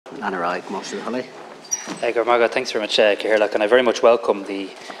Anurag, motion Holly. Margot, thanks very much, Cahirlock, and I very much welcome the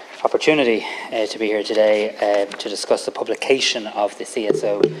opportunity to be here today to discuss the publication of the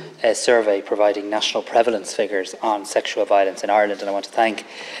CSO survey providing national prevalence figures on sexual violence in Ireland, and I want to thank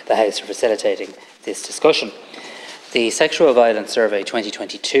the House for facilitating this discussion. The Sexual Violence Survey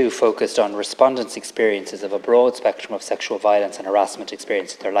 2022 focused on respondents' experiences of a broad spectrum of sexual violence and harassment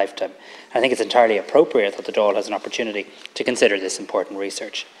experience in their lifetime. I think it's entirely appropriate that the Dáil has an opportunity to consider this important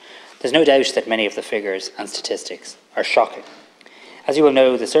research. There's no doubt that many of the figures and statistics are shocking. As you will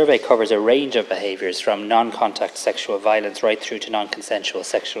know, the survey covers a range of behaviours from non-contact sexual violence right through to non-consensual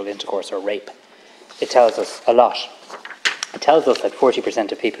sexual intercourse or rape. It tells us a lot. It tells us that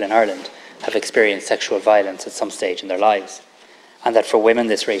 40% of people in Ireland have experienced sexual violence at some stage in their lives, and that for women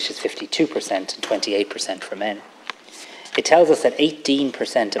this rate is 52% and 28% for men. It tells us that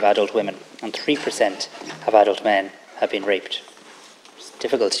 18% of adult women and 3% of adult men have been raped. It's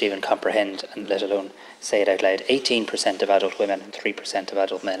difficult to even comprehend, and let alone say it out loud. 18% of adult women and 3% of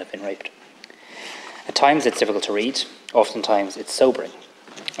adult men have been raped. At times it's difficult to read, oftentimes it's sobering.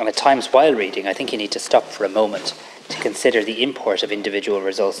 And at times while reading, I think you need to stop for a moment to consider the import of individual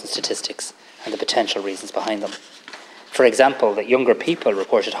results and statistics and the potential reasons behind them. For example, that younger people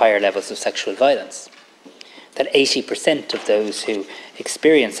reported higher levels of sexual violence, that 80% of those who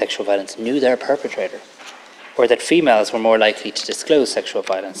experienced sexual violence knew their perpetrator, or that females were more likely to disclose sexual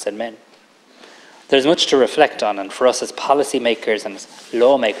violence than men. There's much to reflect on, and for us as policymakers and as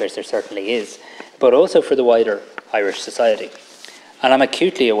lawmakers there certainly is, but also for the wider Irish society. And I'm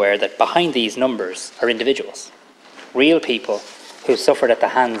acutely aware that behind these numbers are individuals, real people who suffered at the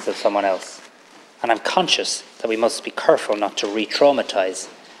hands of someone else. And I'm conscious that we must be careful not to re-traumatise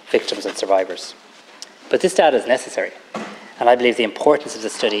victims and survivors. But this data is necessary, and I believe the importance of the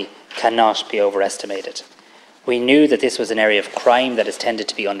study cannot be overestimated. We knew that this was an area of crime that has tended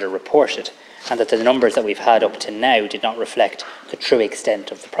to be underreported, and that the numbers that we've had up to now did not reflect the true extent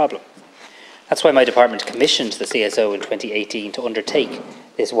of the problem. That's why my department commissioned the CSO in 2018 to undertake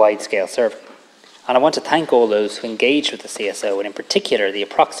this wide-scale survey. And I want to thank all those who engaged with the CSO, and in particular the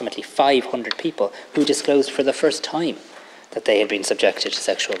approximately 500 people who disclosed for the first time that they had been subjected to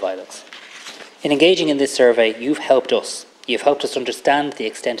sexual violence. In engaging in this survey, you've helped us. You've helped us understand the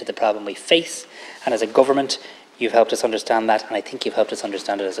extent of the problem we face, and as a government, you've helped us understand that, and I think you've helped us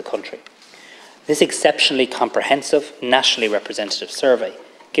understand it as a country. This exceptionally comprehensive, nationally representative survey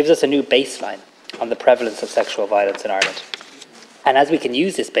gives us a new baseline on the prevalence of sexual violence in Ireland. And as we can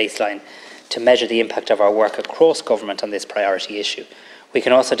use this baseline to measure the impact of our work across government on this priority issue, we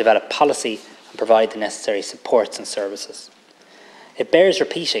can also develop policy and provide the necessary supports and services. It bears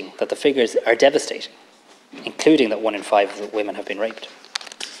repeating that the figures are devastating, including that 1 in 5 women have been raped.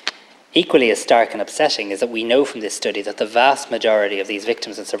 Equally as stark and upsetting is that we know from this study that the vast majority of these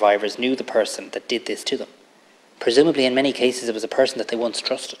victims and survivors knew the person that did this to them. Presumably, in many cases, it was a person that they once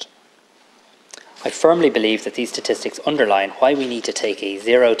trusted. I firmly believe that these statistics underline why we need to take a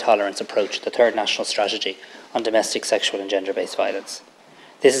zero-tolerance approach to the third national strategy on domestic, sexual and gender-based violence.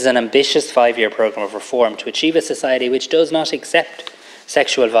 This is an ambitious 5-year programme of reform to achieve a society which does not accept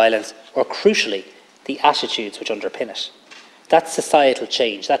sexual violence or, crucially, the attitudes which underpin it. That societal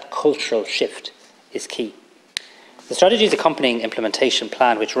change, that cultural shift is key. The strategy's accompanying implementation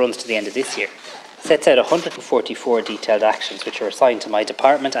plan, which runs to the end of this year, sets out 144 detailed actions which are assigned to my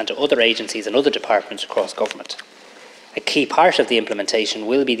department and to other agencies and other departments across government. A key part of the implementation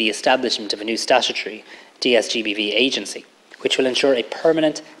will be the establishment of a new statutory DSGBV agency, which will ensure a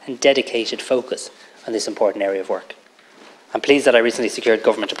permanent and dedicated focus on this important area of work. I'm pleased that I recently secured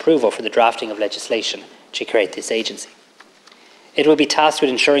government approval for the drafting of legislation to create this agency. It will be tasked with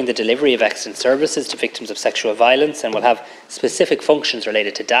ensuring the delivery of excellent services to victims of sexual violence, and will have specific functions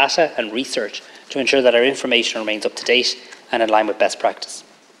related to data and research to ensure that our information remains up to date and in line with best practice.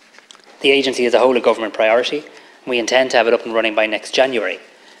 The agency is a whole of government priority, and we intend to have it up and running by next January,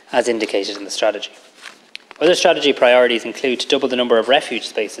 as indicated in the strategy. Other strategy priorities include to double the number of refuge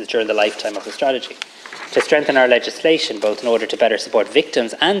spaces during the lifetime of the strategy, to strengthen our legislation both in order to better support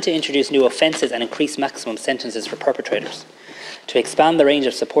victims and to introduce new offences and increase maximum sentences for perpetrators, to expand the range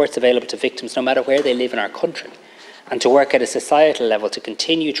of supports available to victims no matter where they live in our country, and to work at a societal level to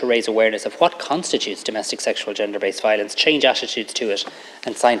continue to raise awareness of what constitutes domestic sexual gender-based violence, change attitudes to it,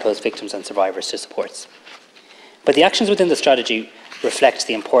 and signpost victims and survivors to supports. But the actions within the strategy reflect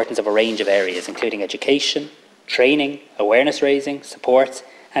the importance of a range of areas, including education, training, awareness raising, supports,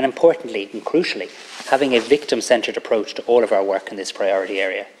 and importantly and crucially, having a victim-centred approach to all of our work in this priority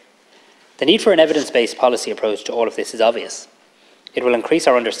area. The need for an evidence-based policy approach to all of this is obvious. It will increase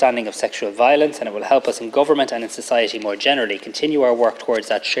our understanding of sexual violence, and it will help us in government and in society more generally continue our work towards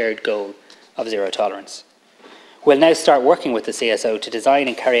that shared goal of zero tolerance. We'll now start working with the CSO to design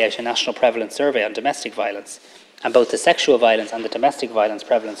and carry out a national prevalence survey on domestic violence, and both the sexual violence and the domestic violence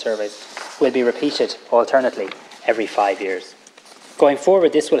prevalence surveys will be repeated alternately every 5 years. Going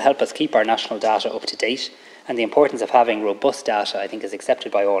forward, this will help us keep our national data up to date, and the importance of having robust data, I think, is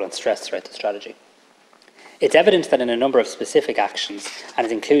accepted by all and stressed throughout the strategy. It's evident that in a number of specific actions, and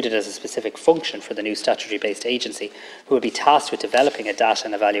is included as a specific function for the new statutory-based agency, who will be tasked with developing a data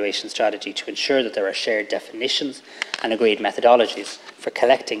and evaluation strategy to ensure that there are shared definitions and agreed methodologies for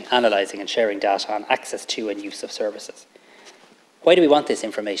collecting, analysing and sharing data on access to and use of services. Why do we want this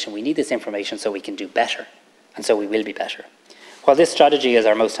information? We need this information so we can do better, and so we will be better. While this strategy is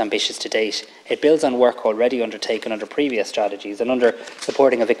our most ambitious to date, it builds on work already undertaken under previous strategies and under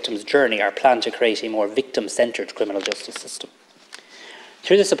supporting a victim's journey, our plan to create a more victim-centred criminal justice system.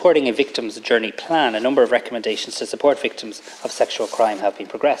 Through the Supporting a Victim's Journey plan, a number of recommendations to support victims of sexual crime have been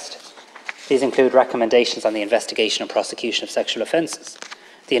progressed. These include recommendations on the investigation and prosecution of sexual offences,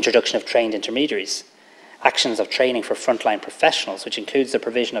 the introduction of trained intermediaries, actions of training for frontline professionals, which includes the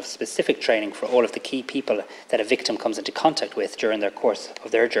provision of specific training for all of the key people that a victim comes into contact with during their course of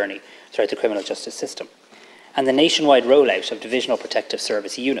their journey throughout the criminal justice system, and the nationwide rollout of Divisional Protective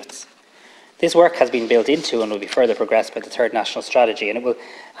Service units. This work has been built into and will be further progressed by the third national strategy, and it will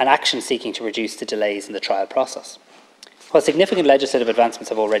an action seeking to reduce the delays in the trial process. While significant legislative advancements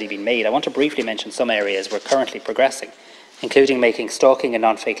have already been made, I want to briefly mention some areas we're currently progressing, including making stalking and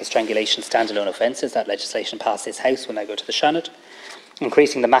non-fatal strangulation standalone offences. That legislation passed this House when I go to the Seanad.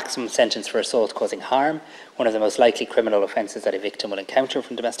 Increasing the maximum sentence for assault causing harm, one of the most likely criminal offences that a victim will encounter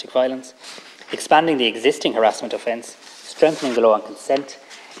from domestic violence. Expanding the existing harassment offence, strengthening the law on consent,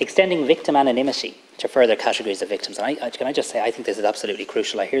 extending victim anonymity to further categories of victims. And can I just say, I think this is absolutely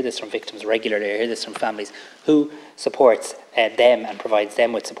crucial. I hear this from victims regularly. I hear this from families who supports them and provides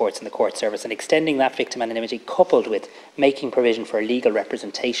them with supports in the court service, and extending that victim anonymity coupled with making provision for legal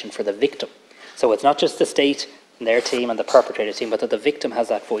representation for the victim. So it's not just the state and their team and the perpetrator team, but that the victim has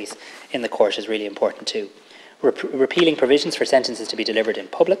that voice in the court is really important too. Repealing provisions for sentences to be delivered in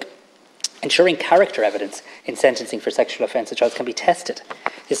public. Ensuring character evidence in sentencing for sexual offences trials can be tested.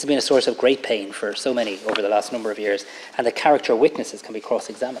 This has been a source of great pain for so many over the last number of years, and the character witnesses can be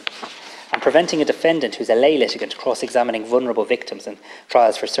cross-examined. And preventing a defendant who's a lay litigant cross-examining vulnerable victims in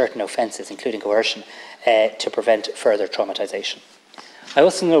trials for certain offences, including coercion, to prevent further traumatisation. I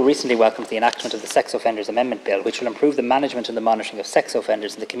also recently welcomed the enactment of the Sex Offenders Amendment Bill, which will improve the management and the monitoring of sex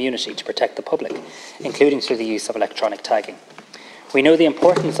offenders in the community to protect the public, including through the use of electronic tagging. We know the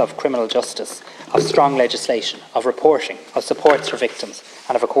importance of criminal justice, of strong legislation, of reporting, of supports for victims,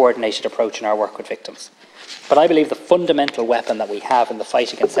 and of a coordinated approach in our work with victims. But I believe the fundamental weapon that we have in the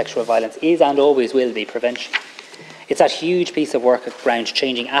fight against sexual violence is and always will be prevention. It's that huge piece of work around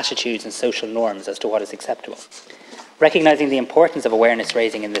changing attitudes and social norms as to what is acceptable. Recognising the importance of awareness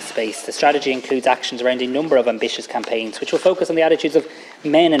raising in this space, the strategy includes actions around a number of ambitious campaigns which will focus on the attitudes of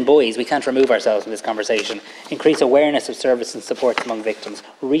men and boys. We can't remove ourselves from this conversation. Increase awareness of service and supports among victims,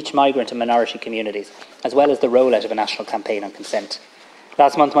 reach migrant and minority communities, as well as the rollout of a national campaign on consent.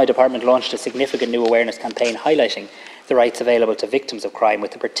 Last month, my department launched a significant new awareness campaign highlighting the rights available to victims of crime,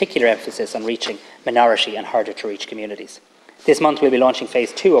 with a particular emphasis on reaching minority and harder to reach communities. This month we'll be launching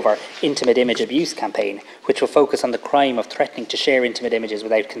phase 2 of our intimate image abuse campaign, which will focus on the crime of threatening to share intimate images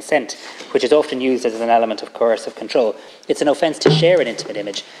without consent, which is often used as an element of coercive control. It's an offence to share an intimate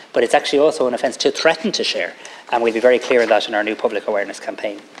image, but it's actually also an offence to threaten to share, and we'll be very clear on that in our new public awareness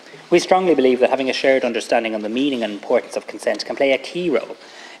campaign. We strongly believe that having a shared understanding on the meaning and importance of consent can play a key role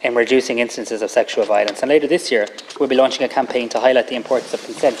in reducing instances of sexual violence, and later this year we'll be launching a campaign to highlight the importance of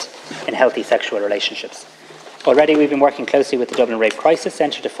consent in healthy sexual relationships. Already we've been working closely with the Dublin Rape Crisis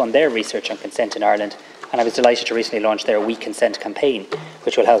Centre to fund their research on consent in Ireland, and I was delighted to recently launch their We Consent campaign,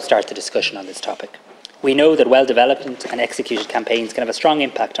 which will help start the discussion on this topic. We know that well-developed and executed campaigns can have a strong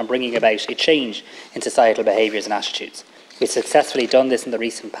impact on bringing about a change in societal behaviours and attitudes. We've successfully done this in the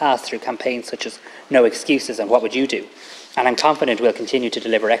recent past through campaigns such as No Excuses and What Would You Do? And I'm confident we'll continue to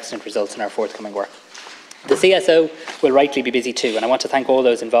deliver excellent results in our forthcoming work. The CSO will rightly be busy too, and I want to thank all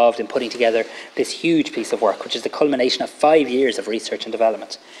those involved in putting together this huge piece of work, which is the culmination of 5 years of research and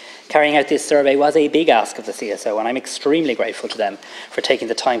development. Carrying out this survey was a big ask of the CSO, and I'm extremely grateful to them for taking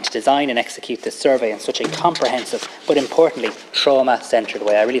the time to design and execute this survey in such a comprehensive, but importantly, trauma-centred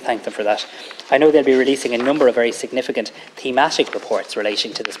way. I really thank them for that. I know they'll be releasing a number of very significant thematic reports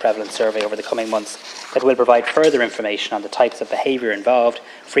relating to this prevalence survey over the coming months that will provide further information on the types of behaviour involved,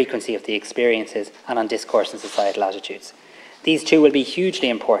 frequency of the experiences, and on discourse and societal attitudes. These two will be hugely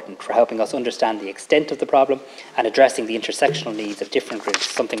important for helping us understand the extent of the problem and addressing the intersectional needs of different groups,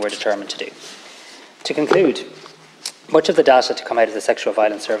 something we're determined to do. To conclude, much of the data to come out of the sexual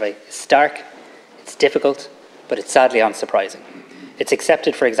violence survey is stark, it's difficult, but it's sadly unsurprising. It's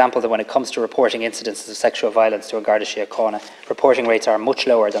accepted, for example, that when it comes to reporting incidences of sexual violence to Garda Síochána, reporting rates are much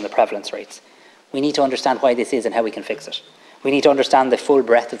lower than the prevalence rates. We need to understand why this is and how we can fix it. We need to understand the full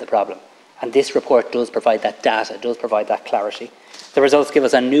breadth of the problem. And this report does provide that data, does provide that clarity. The results give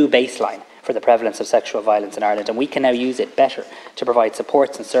us a new baseline for the prevalence of sexual violence in Ireland, and we can now use it better to provide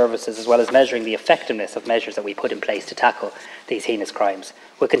supports and services, as well as measuring the effectiveness of measures that we put in place to tackle these heinous crimes.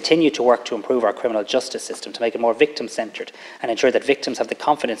 We'll continue to work to improve our criminal justice system, to make it more victim-centred and ensure that victims have the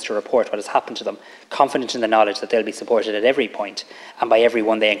confidence to report what has happened to them, confident in the knowledge that they'll be supported at every point and by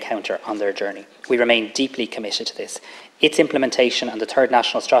everyone they encounter on their journey. We remain deeply committed to this. Its implementation and the third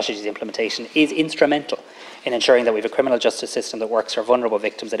national strategy's implementation is instrumental in ensuring that we have a criminal justice system that works for vulnerable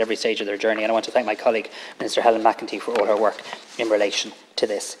victims at every stage of their journey. And I want to thank my colleague, Minister Helen McEntee, for all her work in relation to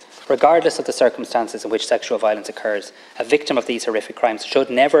this. Regardless of the circumstances in which sexual violence occurs, a victim of these horrific crimes should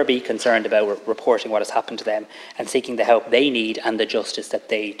never be concerned about reporting what has happened to them and seeking the help they need and the justice that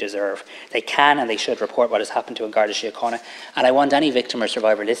they deserve. They can and they should report what has happened to Garda Síochána, and I want any victim or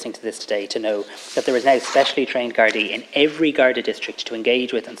survivor listening to this today to know that there is now specially trained Gardaí in every Garda district to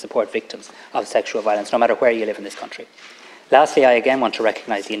engage with and support victims of sexual violence, no matter where you live in this country. Lastly, I again want to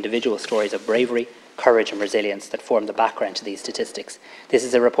recognise the individual stories of bravery, courage and resilience that form the background to these statistics. This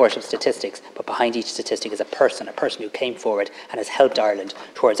is a report of statistics, but behind each statistic is a person who came forward and has helped Ireland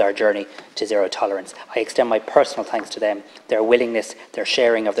towards our journey to zero tolerance. I extend my personal thanks to them. Their willingness, their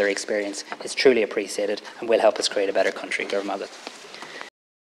sharing of their experience is truly appreciated and will help us create a better country. Gurmagad.